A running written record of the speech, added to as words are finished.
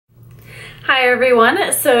Hi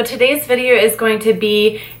everyone, so today's video is going to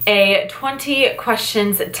be a 20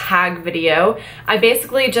 questions tag video. I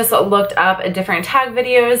basically just looked up different tag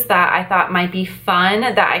videos that I thought might be fun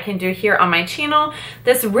that I can do here on my channel.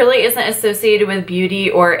 This really isn't associated with beauty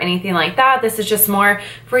or anything like that. This is just more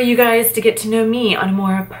for you guys to get to know me on a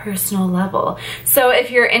more personal level. So if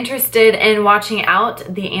you're interested in watching out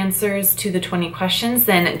the answers to the 20 questions,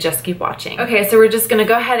 then just keep watching. Okay, so we're just gonna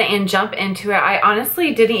go ahead and jump into it. I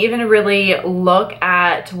honestly didn't even really look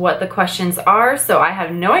at what the questions are, so I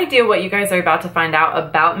have no idea what you guys are about to find out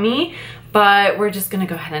about me, but we're just gonna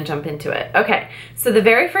go ahead and jump into it. Okay, so the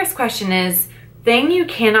very first question is, thing you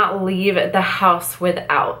cannot leave the house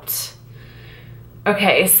without.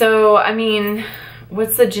 Okay, so I mean,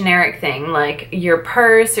 what's the generic thing? Like your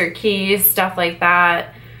purse, your keys, stuff like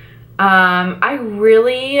that. I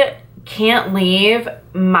really can't leave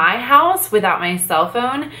my house without my cell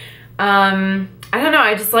phone. I don't know,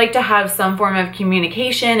 I just like to have some form of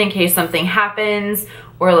communication in case something happens,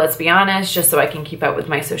 or let's be honest, just so I can keep up with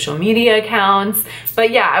my social media accounts.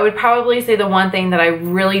 But yeah, I would probably say the one thing that I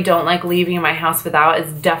really don't like leaving my house without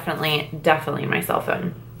is definitely my cell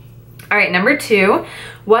phone. All right, number 2,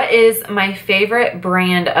 what is my favorite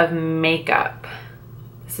brand of makeup?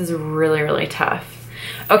 This is really tough.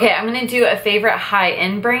 Okay, I'm gonna do a favorite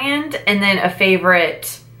high-end brand and then a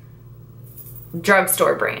favorite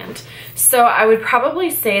drugstore brand. So I would probably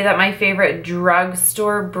say that my favorite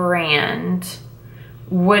drugstore brand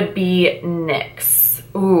would be NYX.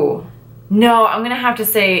 Ooh, no, I'm gonna have to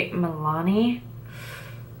say Milani.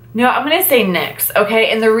 No, I'm gonna say NYX,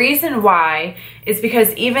 okay? And the reason why is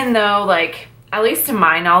because even though, like, at least to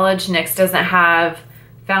my knowledge, NYX doesn't have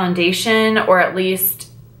foundation, or at least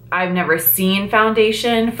I've never seen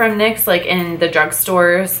foundation from NYX like in the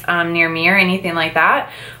drugstores near me or anything like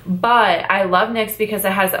that. But I love NYX because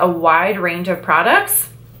it has a wide range of products.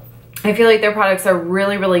 I feel like their products are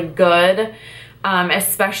really good,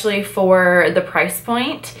 especially for the price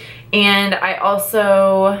point. And I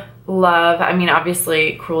also love, I mean,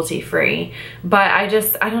 obviously cruelty free, but I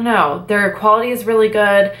don't know, their quality is really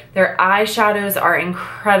good. Their eyeshadows are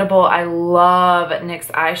incredible. I love NYX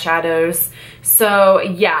eyeshadows. So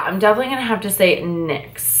yeah, I'm definitely gonna have to say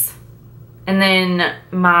NYX. And then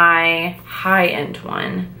my high-end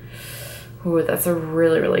one, ooh, that's a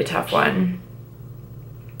really tough one.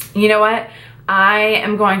 You know what? I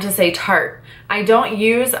am going to say Tarte. I don't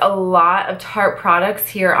use a lot of Tarte products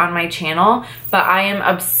here on my channel, but I am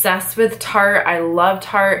obsessed with Tarte. I love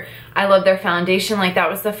Tarte. I love their foundation. Like, that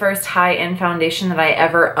was the first high-end foundation that I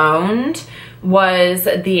ever owned, was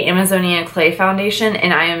the Amazonian Clay foundation,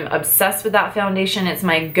 and I am obsessed with that foundation. It's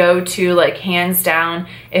my go-to, like, hands down,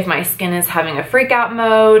 if my skin is having a freak out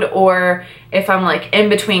mode, or if I'm like in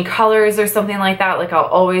between colors or something like that, like I'll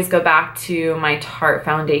always go back to my Tarte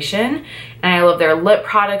foundation. And I love their lip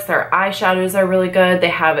products. Their eyeshadows are really good. They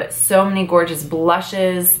have so many gorgeous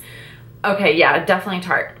blushes. Okay, yeah, definitely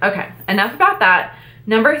Tarte. Okay, enough about that.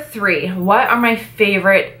 Number 3, what are my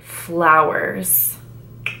favorite flowers?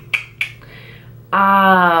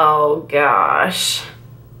 Oh gosh.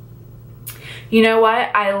 You know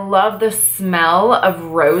what? I love the smell of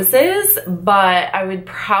roses, but I would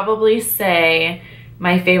probably say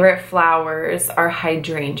my favorite flowers are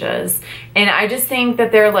hydrangeas. And I just think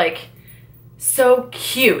that they're like so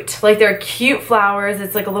cute. Like, they're cute flowers.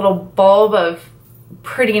 It's like a little bulb of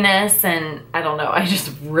prettiness, and I don't know, I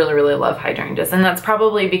just really love hydrangeas. And that's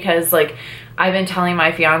probably because, like, I've been telling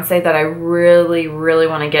my fiance that I really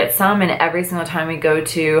want to get some, and every single time we go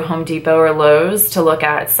to Home Depot or Lowe's to look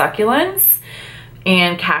at succulents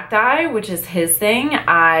and cacti, which is his thing,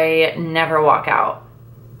 I never walk out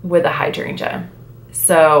with a hydrangea.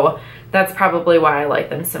 So that's probably why I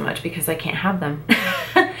like them so much, because I can't have them.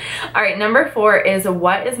 All right, number 4 is,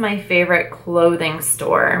 what is my favorite clothing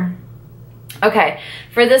store? Okay,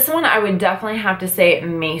 for this one, I would definitely have to say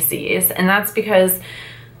Macy's, and that's because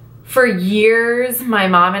for years, my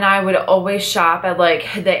mom and I would always shop at like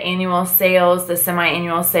the annual sales, the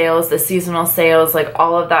semi-annual sales, the seasonal sales, like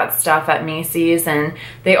all of that stuff at Macy's, and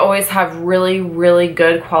they always have really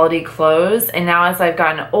good quality clothes. And now as I've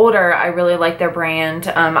gotten older, I really like their brand,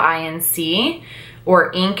 INC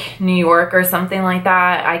or Inc. New York or something like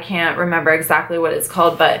that. I can't remember exactly what it's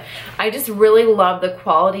called, but I just really love the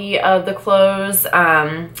quality of the clothes.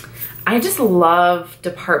 I just love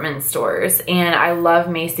department stores, and I love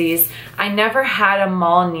Macy's. I never had a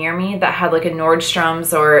mall near me that had like a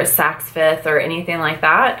Nordstrom's or a Saks Fifth or anything like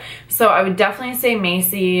that. So I would definitely say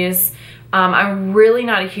Macy's. I'm really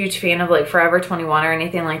not a huge fan of like Forever 21 or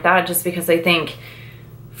anything like that, just because I think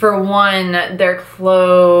for one, their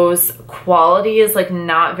clothes quality is like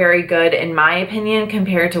not very good in my opinion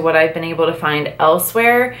compared to what I've been able to find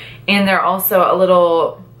elsewhere. And they're also a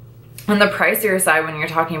little on the pricier side when you're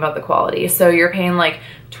talking about the quality. So you're paying like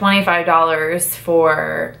 $25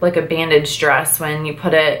 for like a bandage dress when you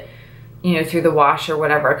put it, you know, through the wash or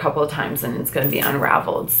whatever a couple of times and it's going to be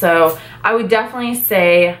unraveled. So I would definitely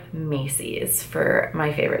say Macy's for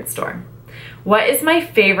my favorite store. What is my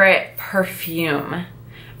favorite perfume?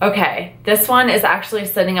 Okay, this one is actually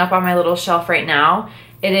sitting up on my little shelf right now.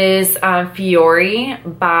 It is Fiori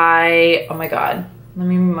by, oh my God, let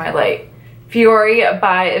me move my light. Fiori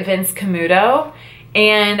by Vince Camuto.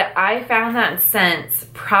 And I found that scent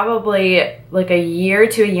probably like a year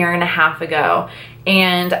to a year and a half ago.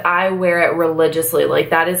 And I wear it religiously.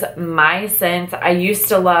 Like that is my scent. I used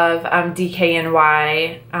to love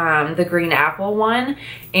DKNY, the green apple one.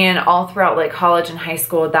 And all throughout like college and high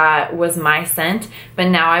school, that was my scent. But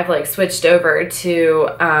now I've like switched over to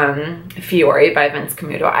Fiori by Vince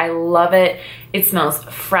Camuto. I love it. It smells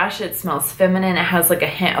fresh. It smells feminine. It has like a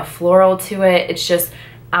hint of floral to it. It's just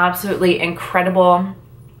absolutely incredible.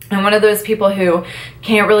 I'm one of those people who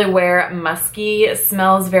can't really wear musky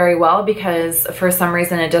smells very well because for some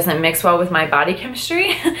reason it doesn't mix well with my body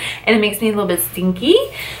chemistry and it makes me a little bit stinky.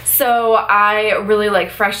 So I really like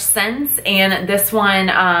fresh scents, and this one,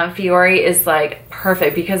 Fiori, is like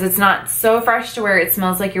perfect because it's not so fresh to where it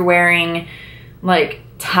smells like you're wearing like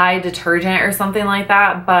Tide detergent or something like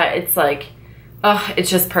that, but it's like, oh, it's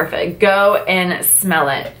just perfect. Go and smell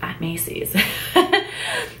it at Macy's.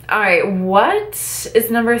 All right, what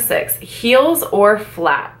is number 6? Heels or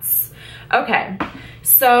flats? Okay,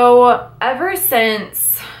 so ever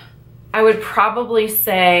since, I would probably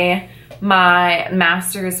say my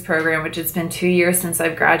master's program, which it's been 2 years since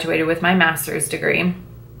I've graduated with my master's degree,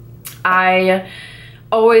 I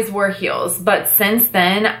always wore heels. But since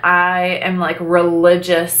then, I am like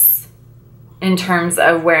religious in terms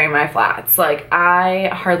of wearing my flats. Like I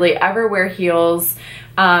hardly ever wear heels.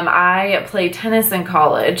 I played tennis in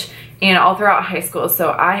college and all throughout high school,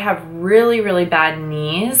 so I have really, really bad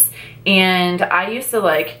knees, and I used to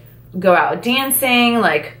like go out dancing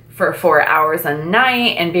like for 4 hours a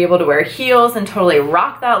night and be able to wear heels and totally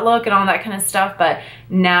rock that look and all that kind of stuff. But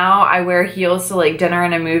now I wear heels to like dinner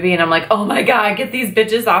and a movie and I'm like, oh my God, get these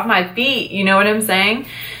bitches off my feet. You know what I'm saying?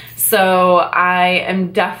 So I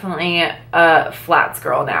am definitely a flats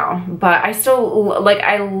girl now, but I still like,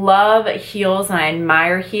 I love heels and I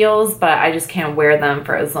admire heels, but I just can't wear them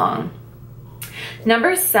for as long.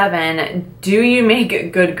 Number 7, do you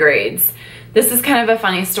make good grades? This is kind of a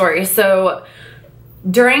funny story. So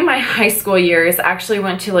during my high school years, I actually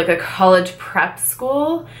went to like a college prep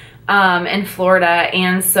school in Florida,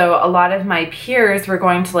 and so a lot of my peers were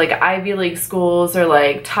going to like Ivy League schools or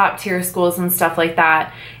like top tier schools and stuff like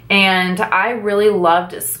that. And I really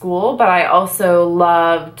loved school, but I also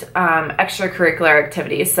loved extracurricular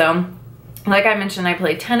activities. So like I mentioned, I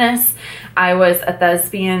played tennis. I was a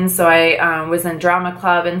thespian, so I was in drama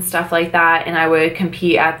club and stuff like that, and I would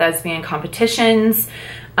compete at thespian competitions.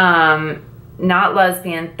 Not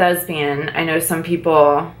lesbian, thespian. I know some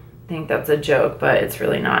people think that's a joke, but it's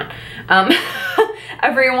really not.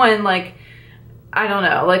 Everyone, like, I don't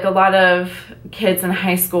know, like a lot of kids in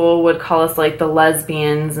high school would call us like the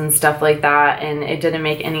lesbians and stuff like that, and it didn't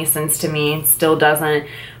make any sense to me. It still doesn't.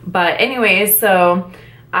 But anyways, so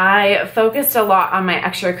I focused a lot on my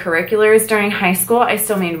extracurriculars during high school. I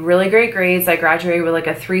still made really great grades. I graduated with like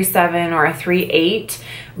a 3.7 or a 3.8,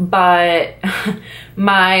 but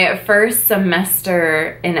my first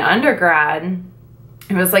semester in undergrad,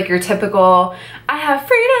 it was like your typical, I have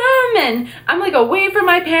freedom and I'm like away from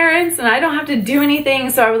my parents and I don't have to do anything.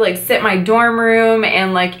 So I would like sit in my dorm room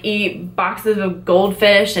and like eat boxes of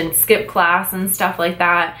goldfish and skip class and stuff like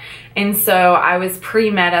that. And so I was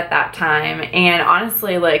pre-med at that time, and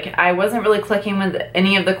honestly, like I wasn't really clicking with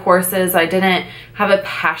any of the courses. I didn't have a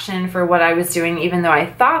passion for what I was doing, even though I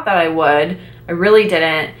thought that I would. I really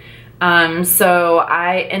didn't. So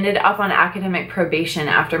I ended up on academic probation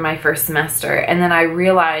after my first semester, and then I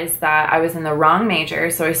realized that I was in the wrong major,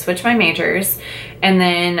 so I switched my majors, and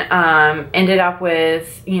then ended up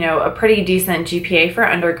with, you know, a pretty decent GPA for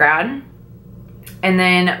undergrad. And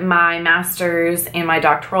then my master's and my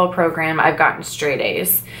doctoral program, I've gotten straight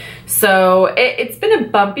A's. So it's been a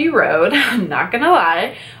bumpy road, I'm not gonna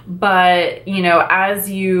lie, but you know, as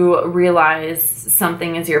you realize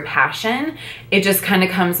something is your passion, it just kind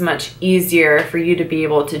of comes much easier for you to be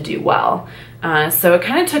able to do well. So it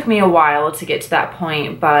kind of took me a while to get to that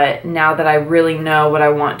point, but now that I really know what I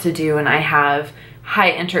want to do and I have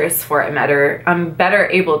high interest for it, I'm better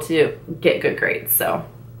able to get good grades. So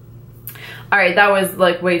All right, that was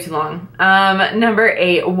like way too long. Number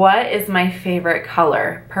 8, what is my favorite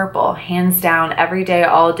color? Purple, hands down, every day,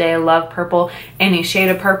 all day. Love purple, any shade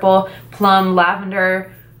of purple, plum,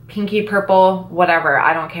 lavender, pinky purple, whatever.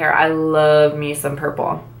 I don't care. I love me some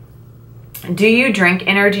purple. Do you drink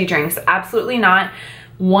energy drinks? Absolutely not.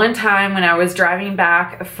 One time when I was driving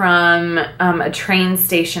back from a train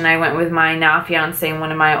station, I went with my now fiance and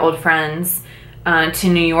one of my old friends to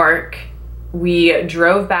New York. We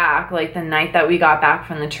drove back like the night that we got back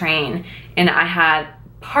from the train, and I had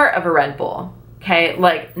part of a Red Bull, okay?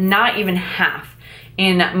 Like not even half.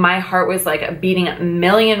 And my heart was like beating a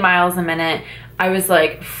million miles a minute. I was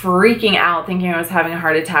like freaking out thinking I was having a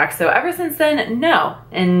heart attack. So ever since then, no,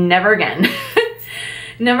 and never again.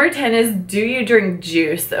 Number 10 is, do you drink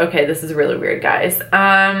juice? Okay, this is really weird, guys.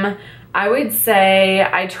 I would say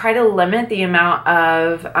I try to limit the amount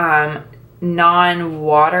of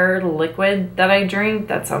non-water liquid that I drink.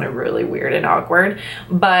 That sounded really weird and awkward,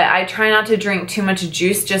 but I try not to drink too much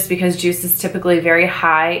juice just because juice is typically very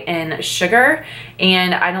high in sugar,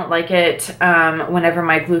 and I don't like it whenever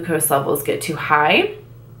my glucose levels get too high.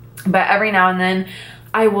 But every now and then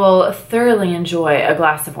I will thoroughly enjoy a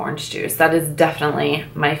glass of orange juice. That is definitely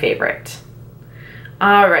my favorite.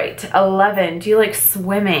 All right, 11, do you like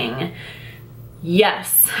swimming?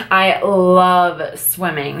 Yes, I love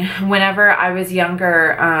swimming. Whenever I was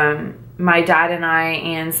younger, my dad and I,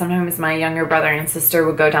 and sometimes my younger brother and sister,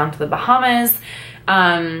 would go down to the Bahamas.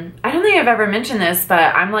 I don't think I've ever mentioned this,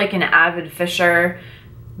 but I'm like an avid fisher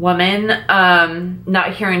woman.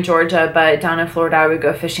 Not here in Georgia, but down in Florida, I would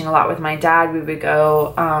go fishing a lot with my dad. We would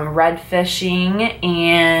go red fishing,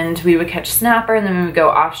 and we would catch snapper, and then we would go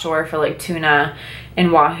offshore for like tuna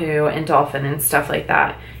and wahoo and dolphin and stuff like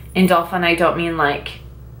that. And dolphin, I don't mean like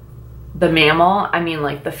the mammal, I mean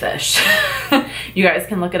like the fish. You guys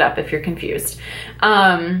can look it up if you're confused.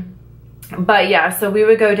 But yeah, so we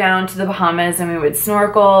would go down to the Bahamas and we would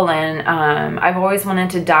snorkel, and I've always wanted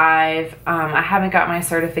to dive. I haven't got my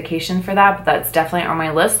certification for that, but that's definitely on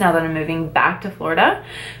my list now that I'm moving back to Florida.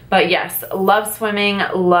 But yes, love swimming,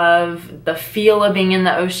 love the feel of being in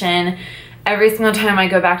the ocean. Every single time I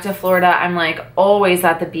go back to Florida, I'm like always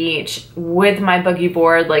at the beach with my boogie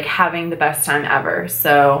board, like having the best time ever.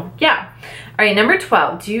 So yeah. All right, number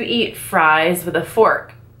 12, do you eat fries with a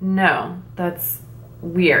fork? No, that's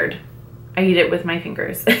weird. I eat it with my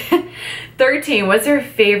fingers. 13, what's your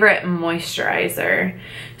favorite moisturizer?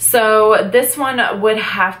 So this one would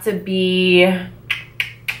have to be,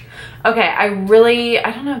 okay, I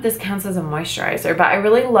don't know if this counts as a moisturizer, but I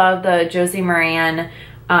really love the Josie Maran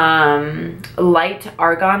light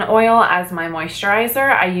argan oil as my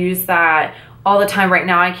moisturizer. I use that all the time. Right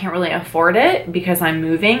now I can't really afford it because I'm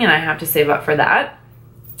moving and I have to save up for that.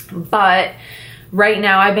 But right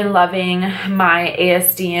now I've been loving my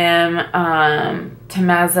ASDM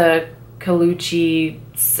Tepeza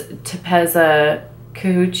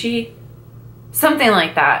Kahuchi, something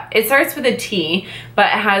like that. It starts with a T, but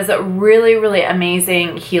it has really, really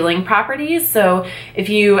amazing healing properties. So if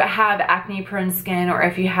you have acne prone skin, or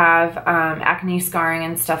if you have acne scarring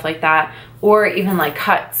and stuff like that, or even like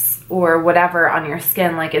cuts or whatever on your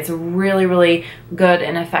skin, like it's really, really good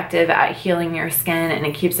and effective at healing your skin, and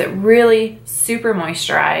it keeps it really super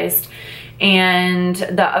moisturized. And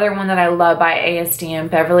the other one that I love by ASDM,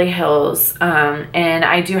 Beverly Hills, and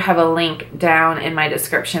I do have a link down in my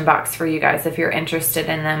description box for you guys if you're interested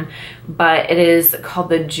in them, but it is called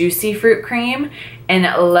the Juicy Fruit Cream. And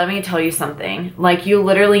let me tell you something, like you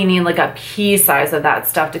literally need like a pea size of that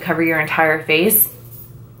stuff to cover your entire face.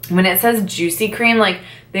 When it says juicy cream, like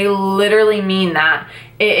they literally mean that.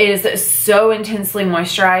 It is so intensely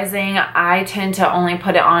moisturizing. I tend to only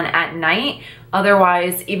put it on at night.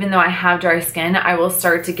 Otherwise, even though I have dry skin, I will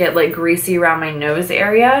start to get like greasy around my nose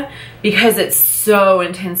area because it's so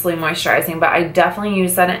intensely moisturizing. But I definitely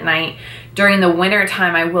use that at night. During the winter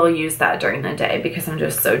time, I will use that during the day because I'm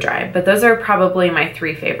just so dry. But those are probably my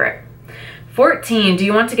 3 favorite. 14, do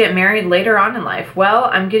you want to get married later on in life? Well,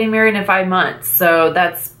 I'm getting married in 5 months, so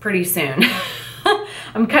that's pretty soon.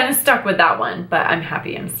 I'm kind of stuck with that one, but I'm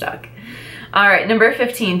happy I'm stuck. All right, number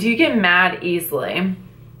 15, do you get mad easily?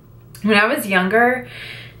 When I was younger,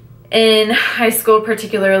 in high school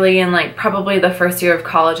particularly, and like probably the first year of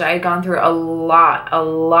college, I had gone through a lot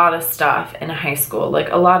of stuff in high school, like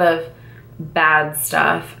a lot of bad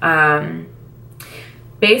stuff.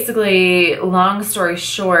 Basically, long story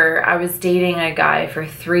short, I was dating a guy for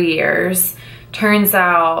 3 years. Turns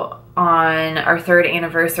out on our 3rd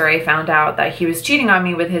anniversary, I found out that he was cheating on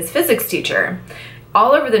me with his physics teacher.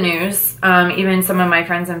 All over the news, even some of my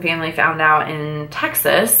friends and family found out in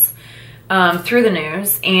Texas. through the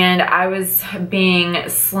news, and I was being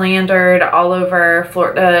slandered all over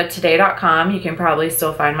FloridaToday.com. You can probably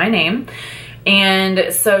still find my name.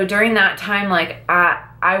 And so during that time, like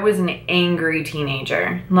I was an angry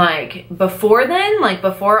teenager. Like before then, like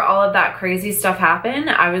before all of that crazy stuff happened,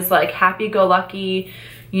 I was like happy-go-lucky,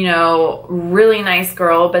 you know, really nice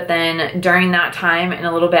girl. But then during that time and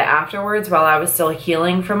a little bit afterwards, while I was still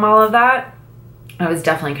healing from all of that, I was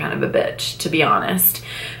definitely kind of a bitch, to be honest.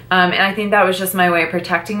 And I think that was just my way of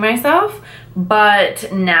protecting myself.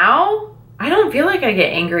 But now, I don't feel like I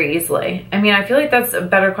get angry easily. I mean, I feel like that's a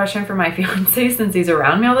better question for my fiance since he's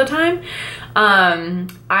around me all the time.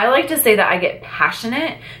 I like to say that I get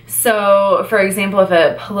passionate. So, for example, if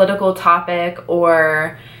a political topic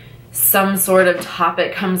or some sort of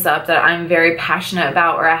topic comes up that I'm very passionate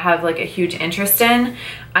about or I have like a huge interest in,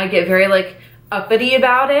 I get very like uppity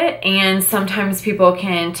about it. And sometimes people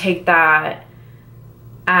can take that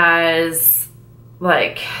as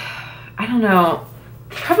like, I don't know,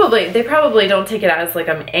 they probably don't take it as like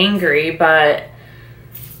I'm angry, but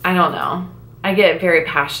I don't know. I get very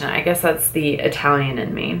passionate. I guess that's the Italian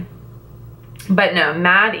in me. But no,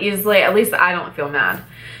 mad easily. At least I don't feel mad.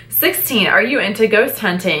 16, are you into ghost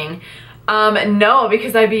hunting? No,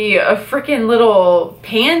 because I'd be a freaking little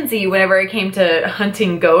pansy whenever it came to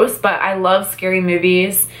hunting ghosts, but I love scary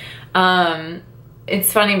movies.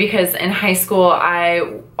 It's funny because in high school,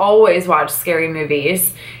 I always watched scary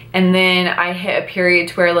movies. And then I hit a period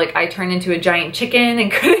to where like I turned into a giant chicken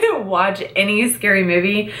and couldn't watch any scary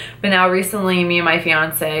movie. But now recently, me and my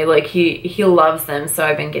fiance, like he loves them. So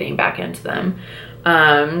I've been getting back into them.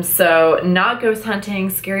 So not ghost hunting,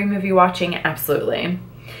 scary movie watching, absolutely.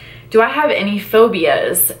 Do I have any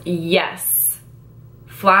phobias? Yes.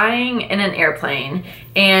 Flying in an airplane.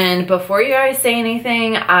 And before you guys say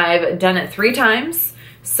anything, I've done it 3 times.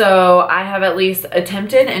 So I have at least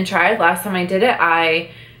attempted and tried. Last time I did it,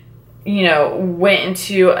 I, you know, went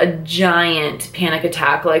into a giant panic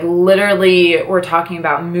attack. Like literally, we're talking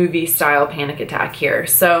about movie style panic attack here.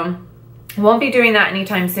 So won't be doing that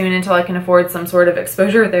anytime soon until I can afford some sort of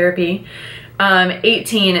exposure therapy.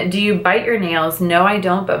 18, do you bite your nails? No, I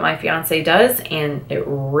don't, but my fiance does, and it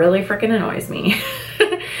really freaking annoys me.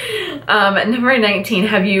 Number 19,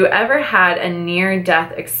 have you ever had a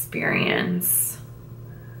near-death experience?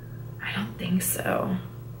 I don't think so.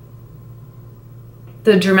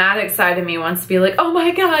 The dramatic side of me wants to be like, oh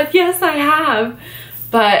my God, yes, I have.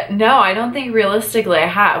 But no, I don't think realistically I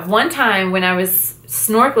have. One time when I was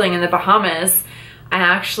snorkeling in the Bahamas, I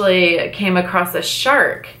actually came across a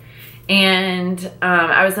shark. And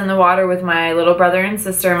I was in the water with my little brother and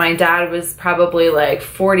sister. My dad was probably like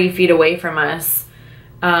 40 feet away from us.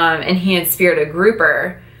 And he had speared a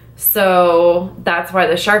grouper. So that's why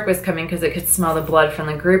the shark was coming, because it could smell the blood from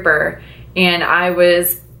the grouper. And I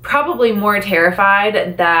was probably more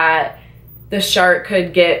terrified that the shark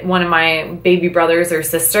could get one of my baby brothers or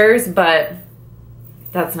sisters, but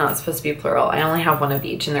that's not supposed to be plural. I only have one of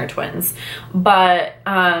each and they're twins. But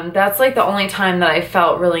that's like the only time that I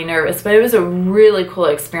felt really nervous, but it was a really cool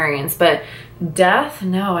experience. But death,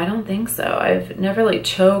 no, I don't think so. I've never like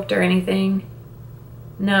choked or anything.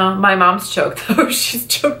 No, my mom's choked though. She's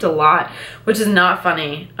choked a lot, which is not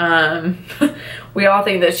funny. We all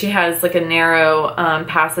think that she has like a narrow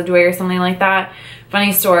passageway or something like that.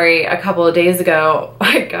 Funny story, a couple of days ago,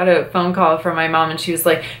 I got a phone call from my mom and she was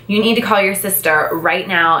like, you need to call your sister right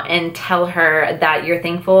now and tell her that you're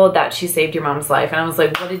thankful that she saved your mom's life. And I was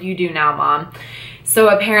like, what did you do now, Mom? So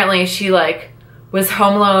apparently she like was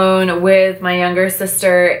home alone with my younger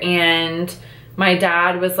sister, and my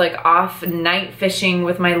dad was like off night fishing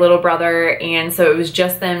with my little brother, and so it was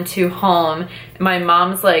just them two home. My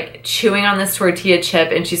mom's like chewing on this tortilla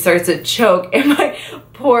chip and she starts to choke, and my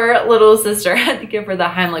poor little sister had to give her the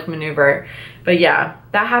Heimlich maneuver. But yeah,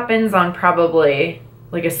 that happens on probably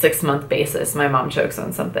like a 6-month basis. My mom chokes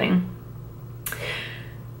on something.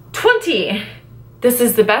 20. This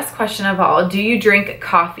is the best question of all. Do you drink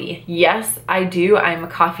coffee? Yes, I do. I'm a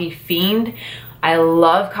coffee fiend. I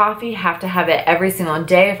love coffee, have to have it every single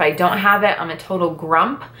day. If I don't have it, I'm a total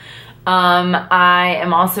grump. I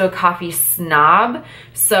am also a coffee snob.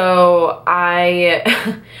 So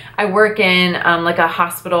I work in like a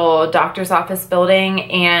hospital doctor's office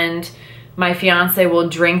building, and my fiance will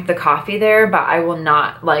drink the coffee there, but I will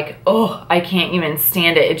not, like, oh, I can't even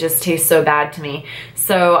stand it. It just tastes so bad to me.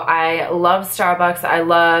 So I love Starbucks. I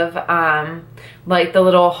love like the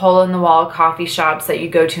little hole-in-the-wall coffee shops that you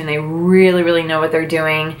go to, and they really, really know what they're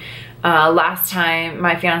doing. Last time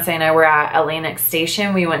my fiance and I were at Atlantic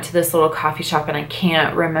Station, we went to this little coffee shop, and I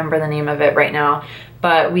can't remember the name of it right now,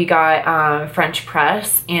 but we got French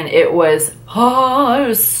press, and it was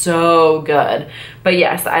so good. But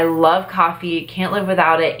yes, I love coffee, can't live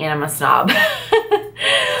without it, and I'm a snob.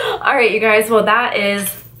 All right, you guys, well, that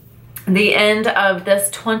is the end of this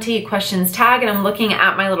 20 questions tag, and I'm looking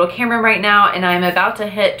at my little camera right now, and I'm about to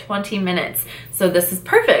hit 20 minutes. So this is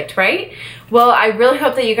perfect, right? Well, I really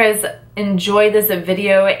hope that you guys enjoyed this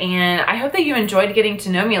video, and I hope that you enjoyed getting to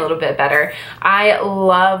know me a little bit better. I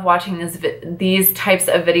love watching these types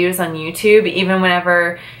of videos on YouTube, even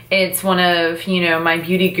whenever it's one of, you know, my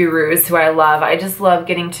beauty gurus who I love. I just love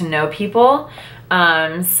getting to know people.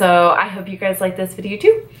 So I hope you guys like this video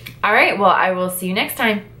too. All right, well, I will see you next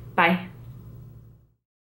time. Bye.